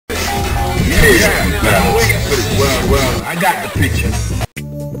I'm waiting for this. Well, I got the picture.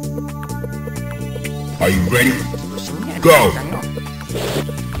 Are you ready? Go!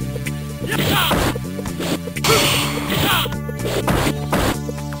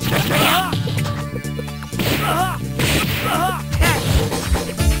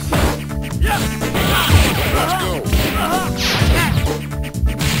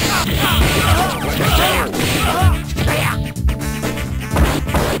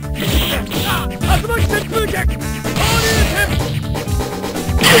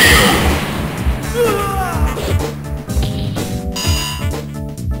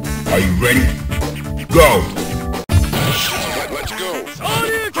 Are you ready? Go! Let's go!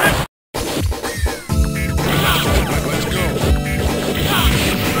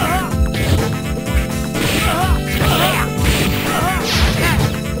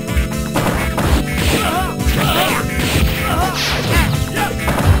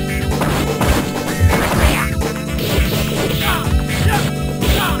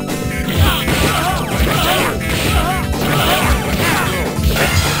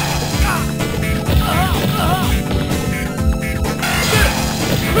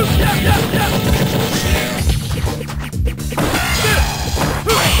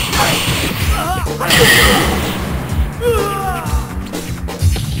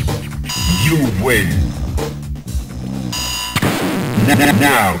 You win.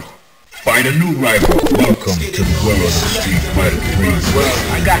 Now, find a new rival. Welcome to the world of the Street Fighter 3. Well,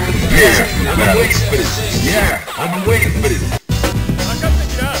 I got the picture. I've been waiting for this. Yeah, I've been waiting for this.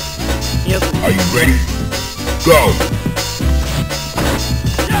 Are you ready? Go!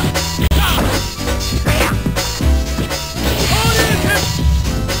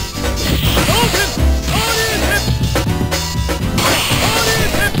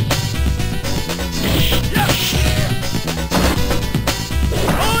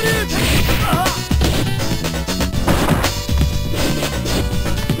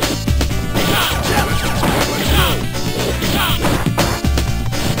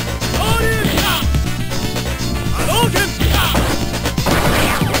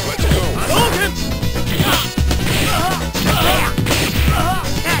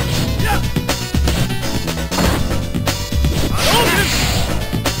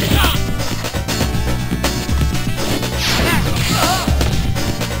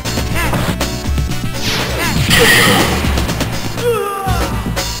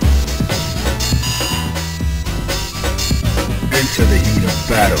 Into the heat of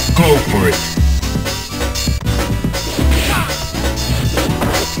battle. Go for it!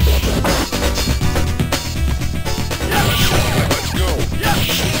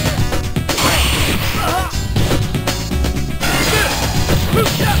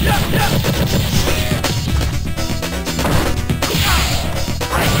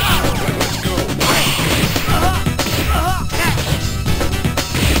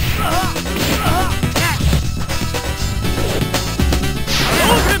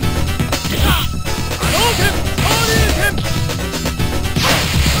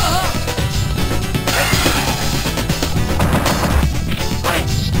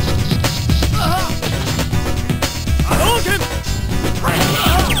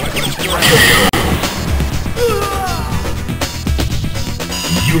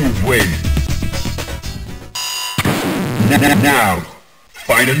 You win. Now,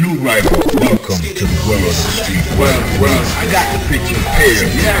 find a new rival. Welcome to the world of the Street. Well, I got the picture. Prepare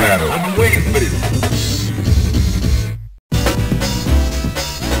for battle. I've been waiting for this.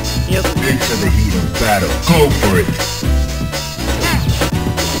 Into the heat of battle. Go for it.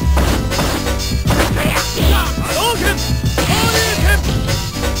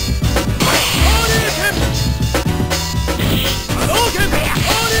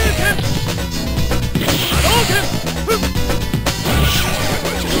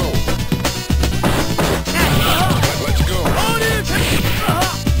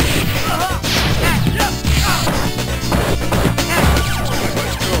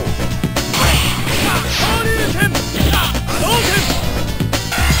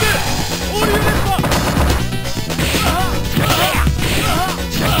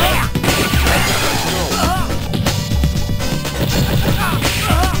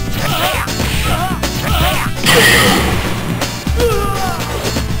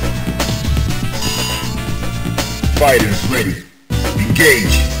 Fighters ready.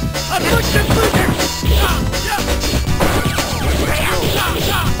 Engage.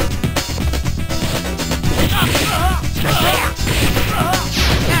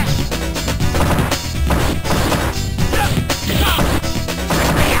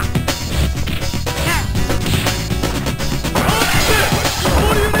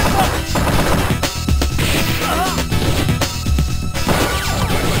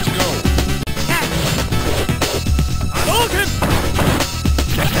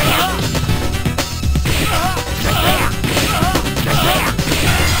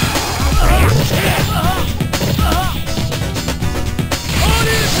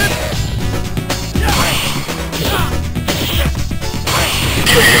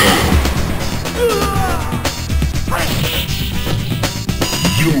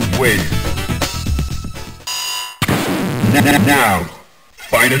 You win. Now,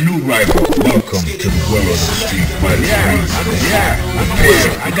 find a new rival. Welcome to the world of Street Fighter. Prepare.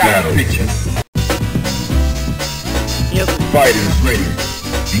 I got a picture. Yep. Fighters ready.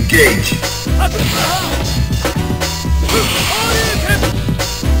 Engage.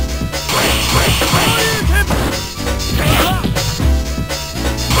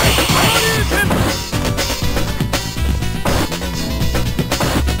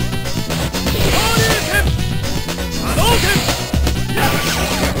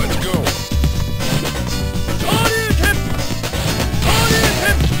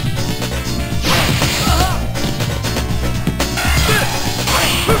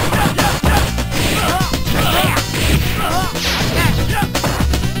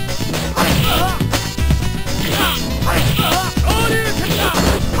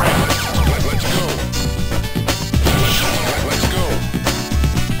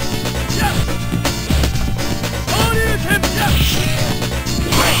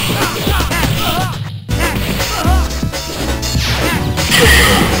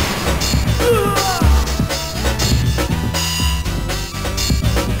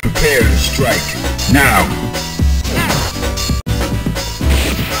 Prepare to strike. Now.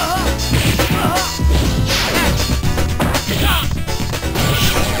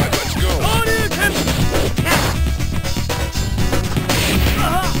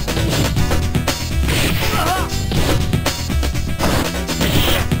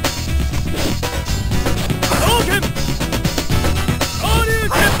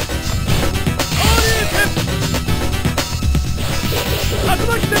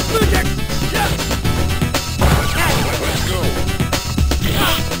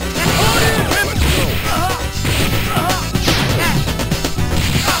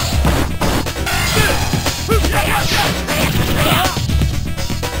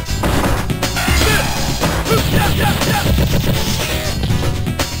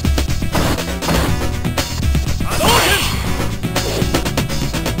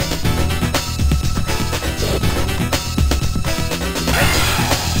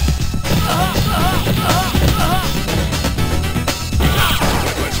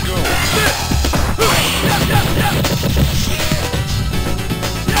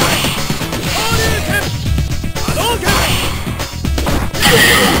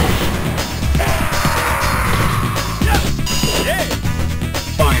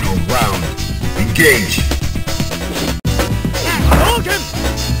 Final round. Engage.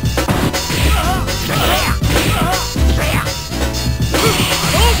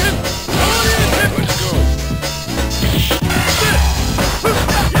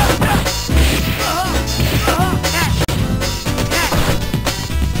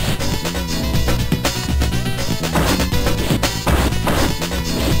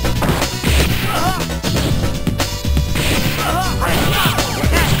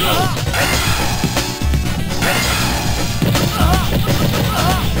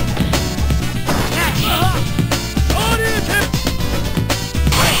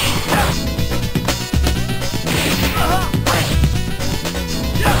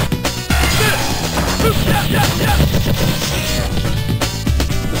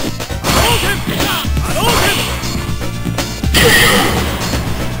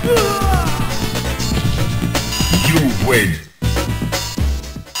 You win.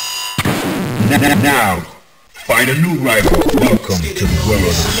 Now, find a new rival. Welcome to the world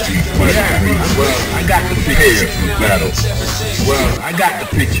of Street Fighter. Well, I got the picture for battle. Well, I got the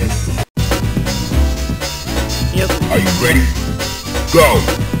picture. Yep. Are you ready? Go!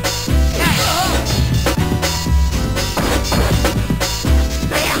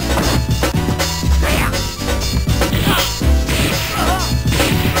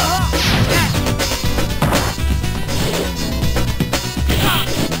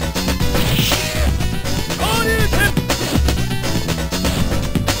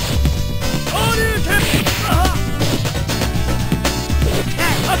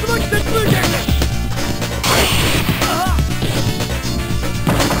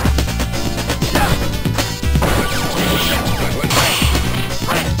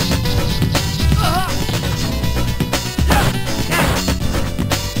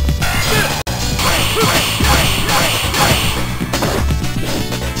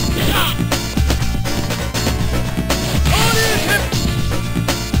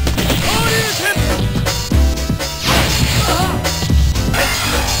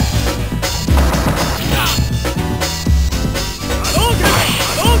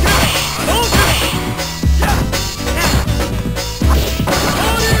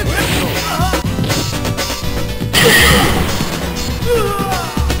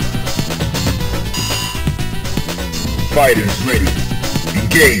 fighters ready.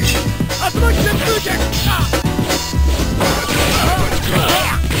 Engage.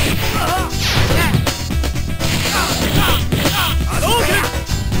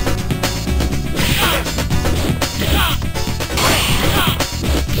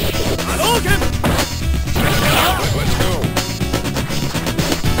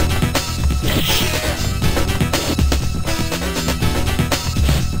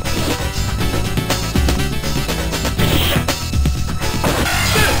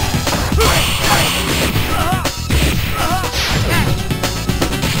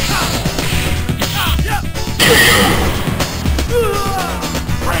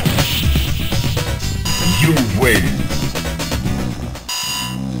 You win.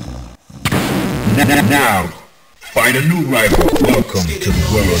 Now, find a new rival. Welcome to the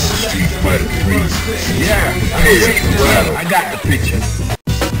world of Street Fighter 3. Yeah, I got the picture.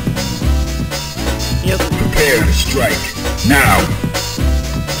 Prepare to strike. Now.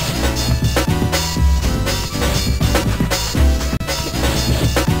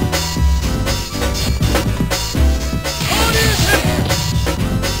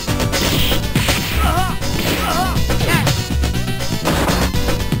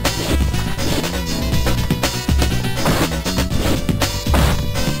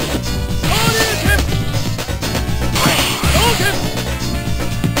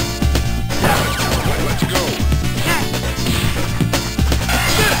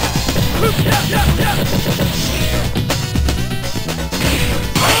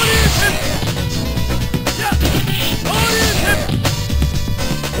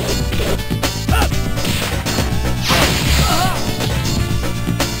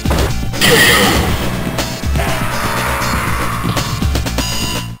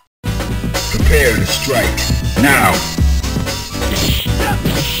 Prepare to strike. Now.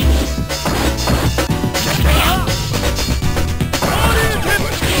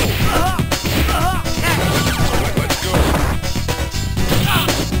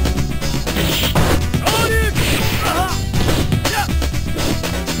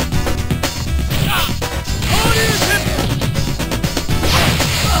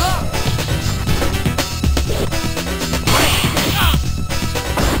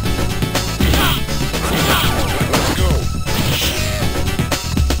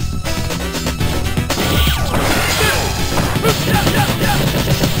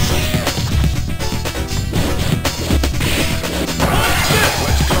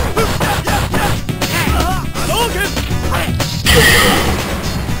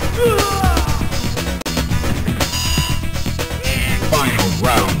 Final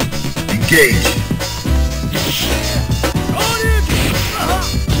round. Engage.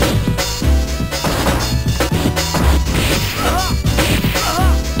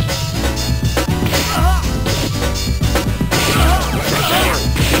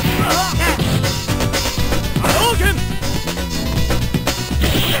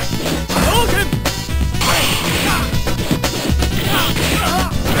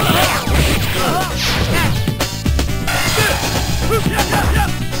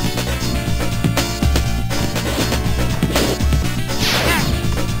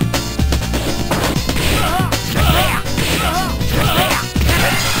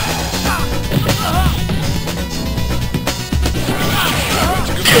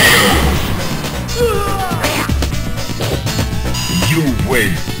 You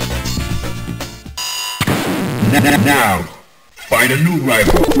win. Now, find a new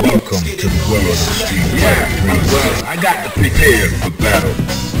rival. Welcome to the world of Street Fighter 3. Well, I got the prepare for battle.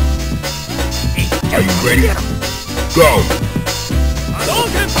 Are you ready? Go!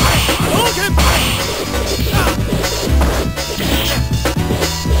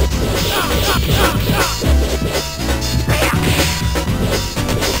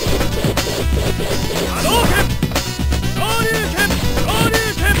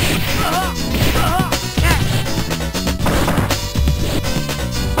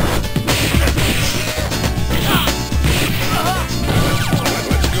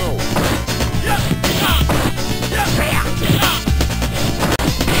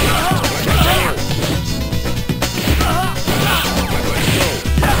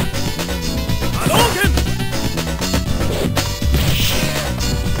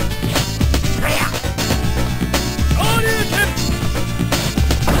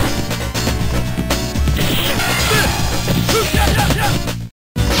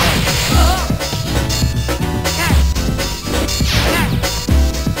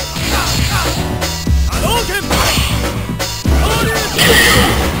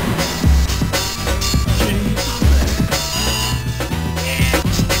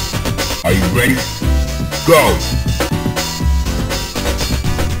 Are you ready? Go!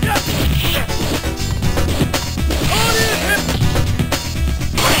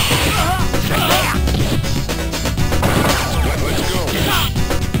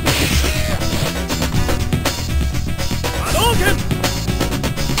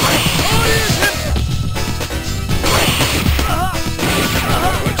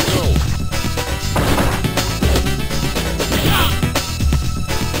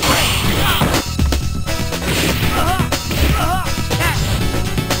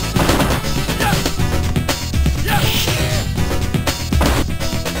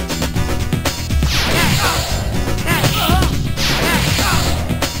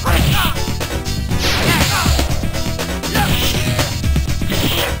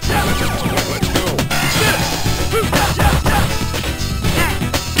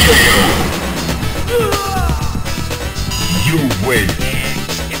 win.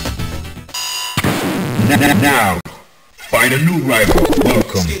 Now, find a new rival.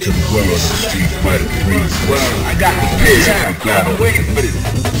 Welcome to the world of Street Fighter 3. Well, I got the pitch. I've been waiting for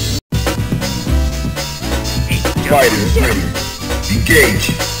this. Fighters ready. Engage.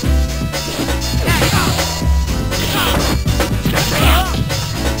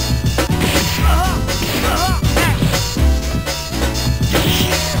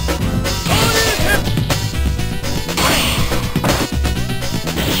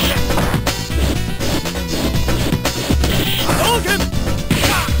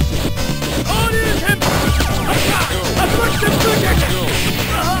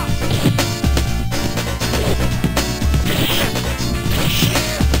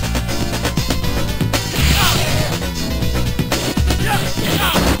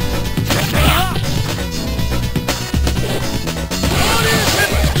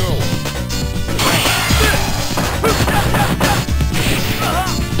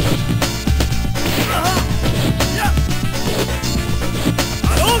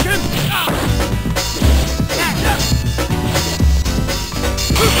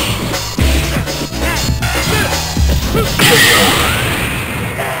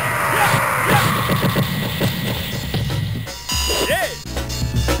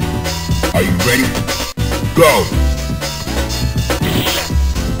 Are you ready? Go!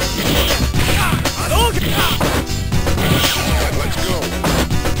 Let's go!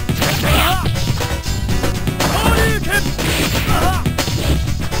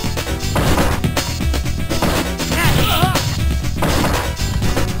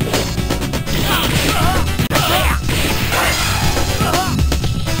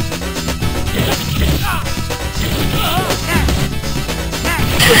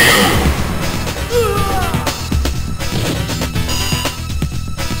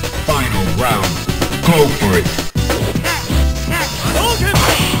 Final round. Go for it.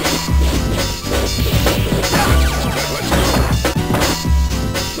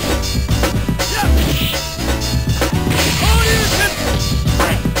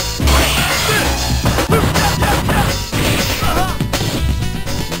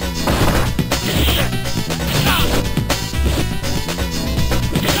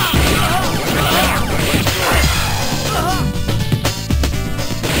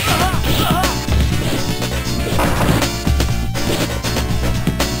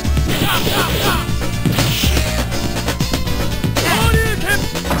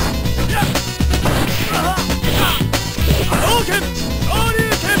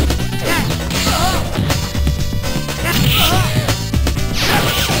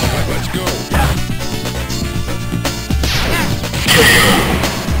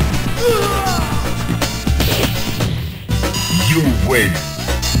 You win.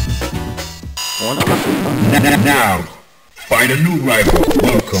 Now, find a new rival.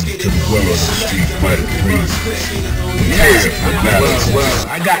 Welcome to the world of Street Fighter 3. Yeah, well,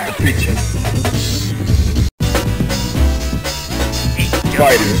 I got the picture.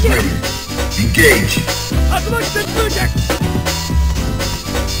 Fighters ready. Engage.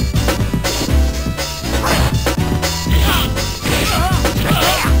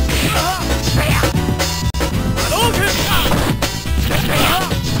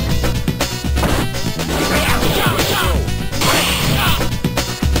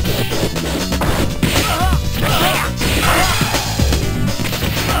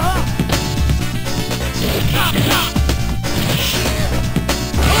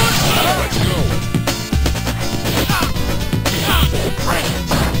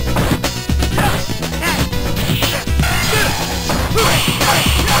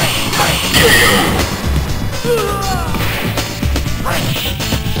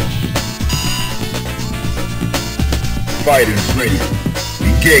 Fighters ready.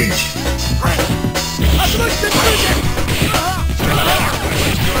 Engage.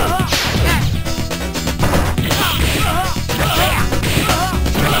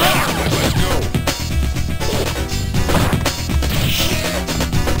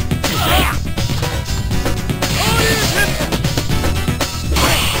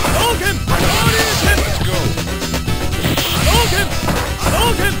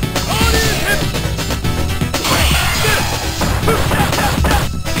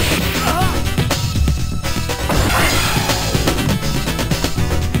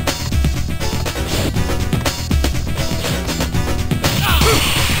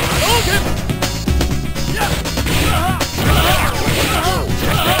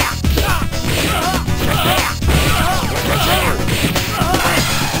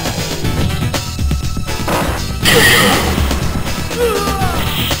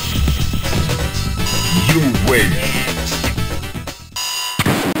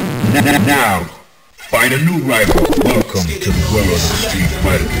 Now, find a new rival. Welcome to the world of Street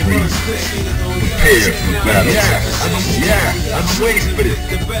Fighter 3. Prepare for battle. I've been waiting for this.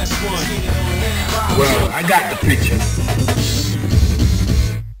 Well, I got the picture.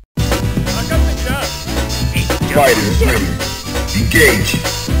 Fighters ready. Engage.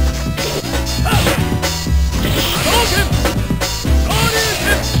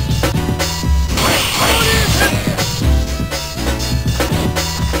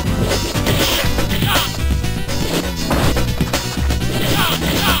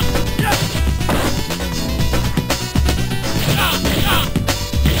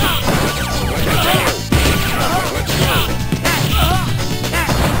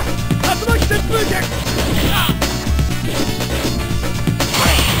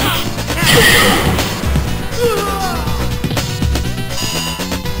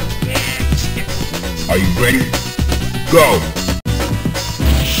 Are you ready? Go!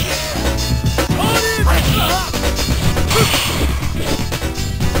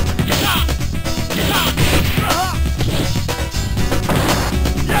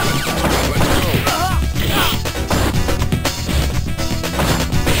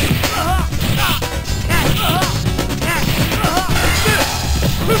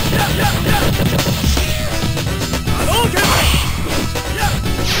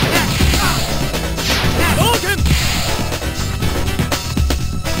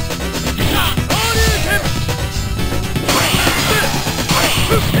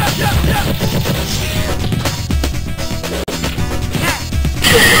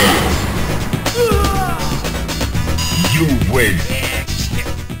 You win.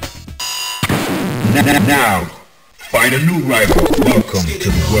 Now, find a new rival. Welcome to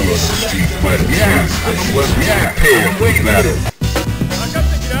the world of Street Fighter 3. Prepare for battle.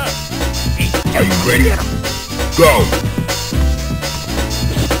 Are you ready? Go!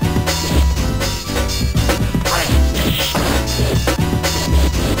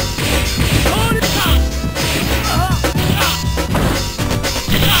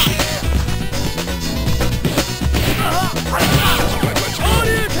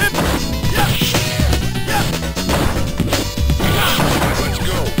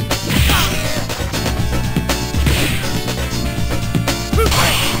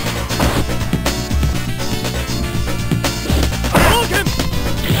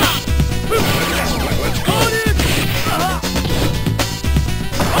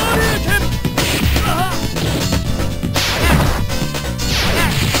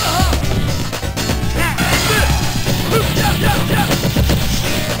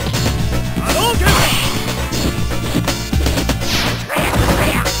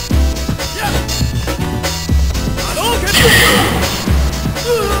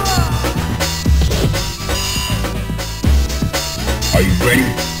 Are you ready?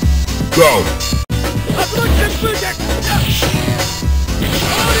 Go! Let's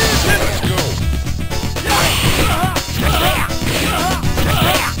go!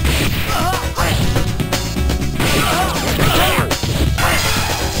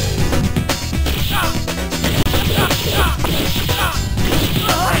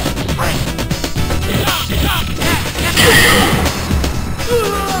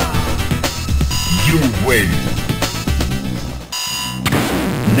 You win.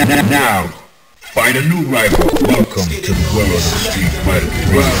 Now, find a new rival. Welcome to the world of Street Fighter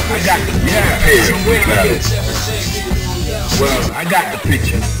 3. Well, I got the battle. Well, I got the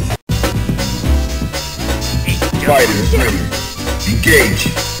picture. Fighters ready. Engage.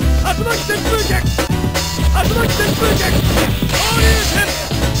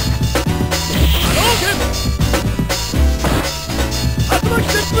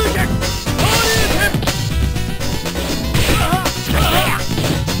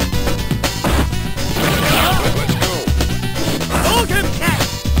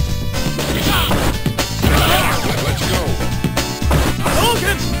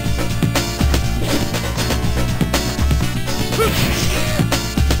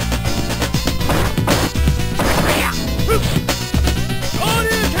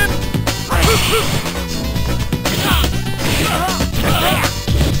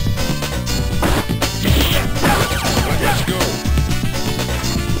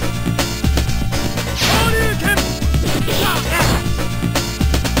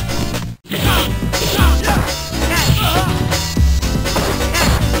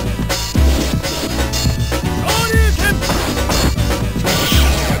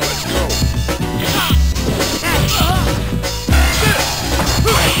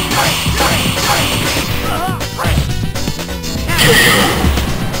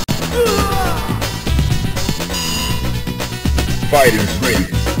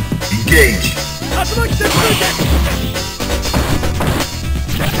 Engage.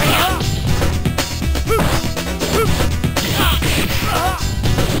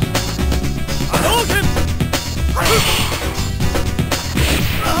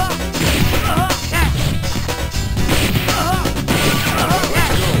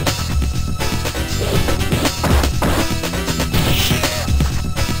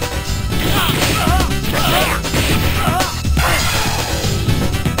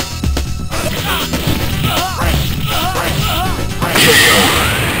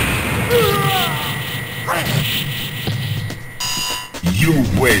 You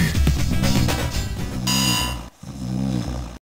win.